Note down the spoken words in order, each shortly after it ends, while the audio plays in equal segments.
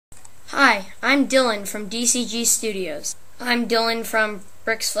Hi, I'm Dylan from DCG Studios. I'm Dylan from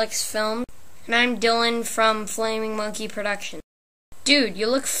Brix Flix Film, and I'm Dylan from Flaming Monkey Production. Dude, you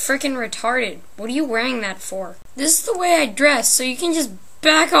look frickin' retarded. What are you wearing that for? This is the way I dress, so you can just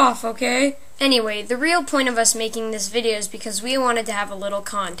back off, okay? Anyway, the real point of us making this video is because we wanted to have a little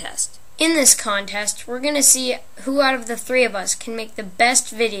contest. In this contest, we're going to see who out of the three of us can make the best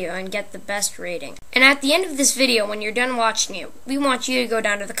video and get the best rating. And at the end of this video, when you're done watching it, we want you to go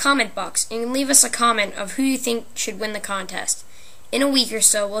down to the comment box and leave us a comment of who you think should win the contest. In a week or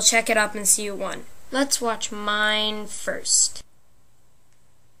so, we'll check it up and see who won. Let's watch mine first.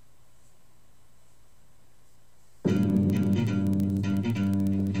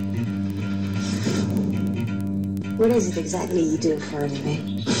 What is it exactly you do for a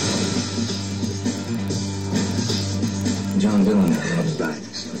living? John Dillon loves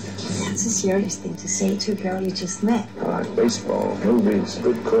banks. That's a serious thing to say to a girl you just met. I like baseball, movies,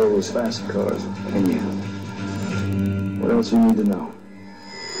 good clothes, fast cars, and you. What else you need to know?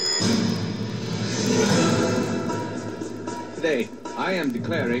 Today, I am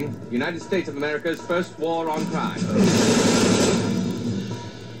declaring United States of America's first war on crime.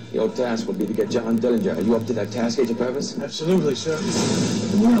 Your task will be to get John Dillinger. Are you up to that task, Agent Purvis? Absolutely, sir.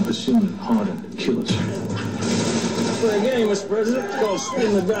 We're not pursuing hardened killers. Play a game, Mr. President. It's called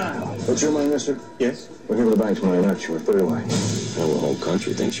Spin the Dial. What's your money, mister? Yes? We're here with the bank's money, not you. We're third away. Well, the whole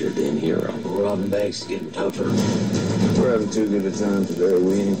country thinks you're a damn hero. We're robbing banks, getting tougher. We're having too good a time today.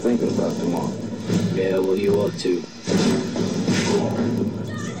 We ain't thinking about tomorrow. Yeah, well, you ought to.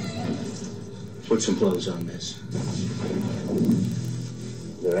 Put some clothes on, miss.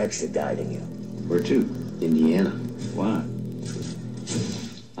 They're extraditing you. Where to? Indiana. Why?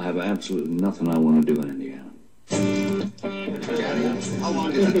 I have absolutely nothing I want to do in Indiana. How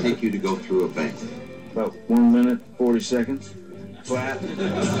long does it take you to go through a bank? About 1 minute, 40 seconds. Flat?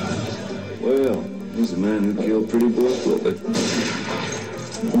 Well, he's a man who killed Pretty Boy Flippin'.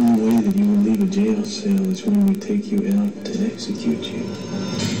 The only way that you will leave a jail cell is when we take you out to execute you.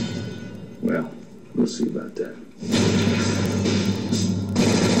 Well, we'll see about that.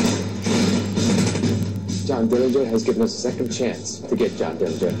 John Dillinger has given us a second chance to get John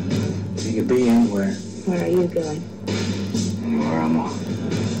Dillinger. He could be anywhere. Where are you going? Anywhere I'm on.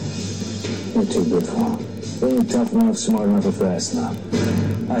 You're too good for him. They ain't tough enough, smart enough, or fast enough.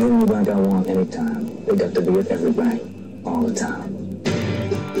 I hit any bank I want anytime. They got to be at every bank. All the time.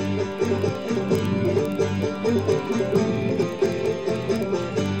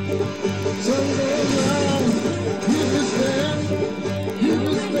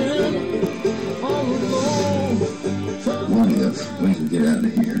 What if we can get out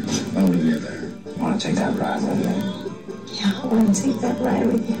of here all together? Want to take that ride with me? Yeah, I want to take that ride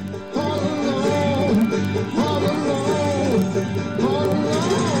with you.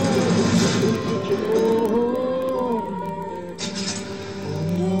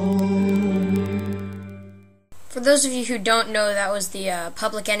 For those of you who don't know, that was the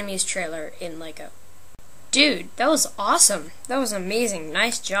Public Enemies trailer in Lego. Dude, that was awesome. That was amazing.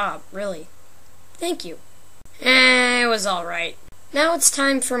 Nice job, really. Thank you. It was alright. Now it's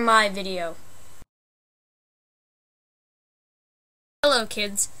time for my video. Hello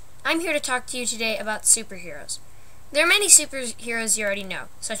kids, I'm here to talk to you today about superheroes. There are many superheroes you already know,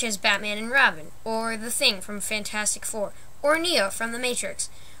 such as Batman and Robin, or The Thing from Fantastic Four, or Neo from The Matrix.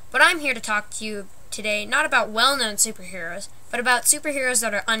 But I'm here to talk to you today not about well-known superheroes, but about superheroes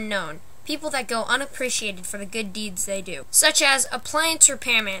that are unknown, people that go unappreciated for the good deeds they do, such as Appliance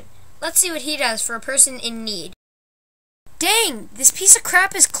Repairman. Let's see what he does for a person in need. Dang, this piece of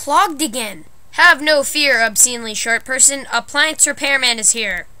crap is clogged again. Have no fear, obscenely short person. Appliance Repairman is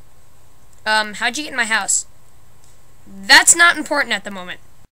here. How'd you get in my house? That's not important at the moment.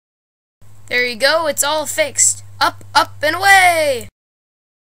 There you go, it's all fixed. Up, up, and away!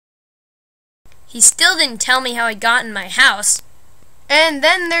 He still didn't tell me how he got in my house. And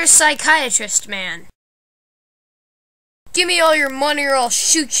then there's Psychiatrist Man. Give me all your money or I'll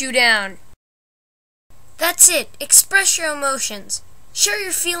shoot you down. That's it. Express your emotions. Share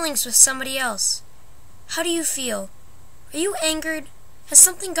your feelings with somebody else. How do you feel? Are you angered? Has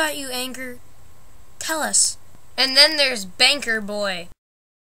something got you angry? Tell us. And then there's Banker Boy.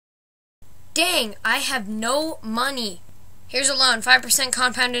 Dang, I have no money. Here's a loan, 5%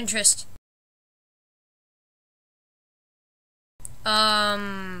 compound interest.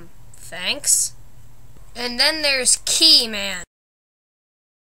 Thanks. And then there's Key Man.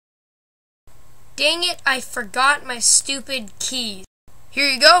 Dang it, I forgot my stupid keys. Here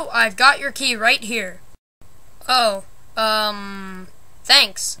you go, I've got your key right here. Oh,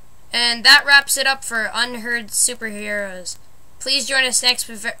 thanks. And that wraps it up for Unheard Superheroes. Please join us next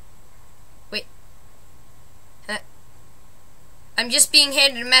I'm just being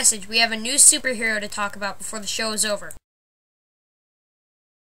handed a message. We have a new superhero to talk about before the show is over.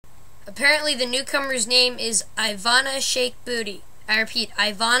 Apparently the newcomer's name is Ivana Shake Booty. I repeat,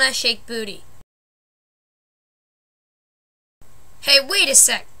 Ivana Shake Booty. Hey, wait a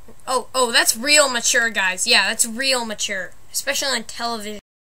sec. Oh, that's real mature, guys. Yeah, that's real mature. Especially on television.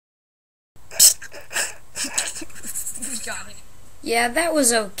 Got it. Yeah, that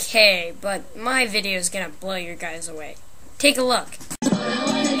was okay, but my video is gonna blow your guys away. Take a look.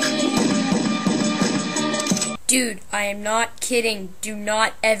 Dude, I am not kidding. Do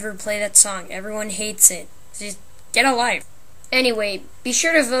not ever play that song. Everyone hates it. Just get a life. Anyway, be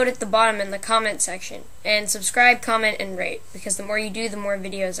sure to vote at the bottom in the comment section. And subscribe, comment, and rate. Because the more you do, the more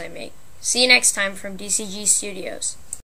videos I make. See you next time from DCG Studios.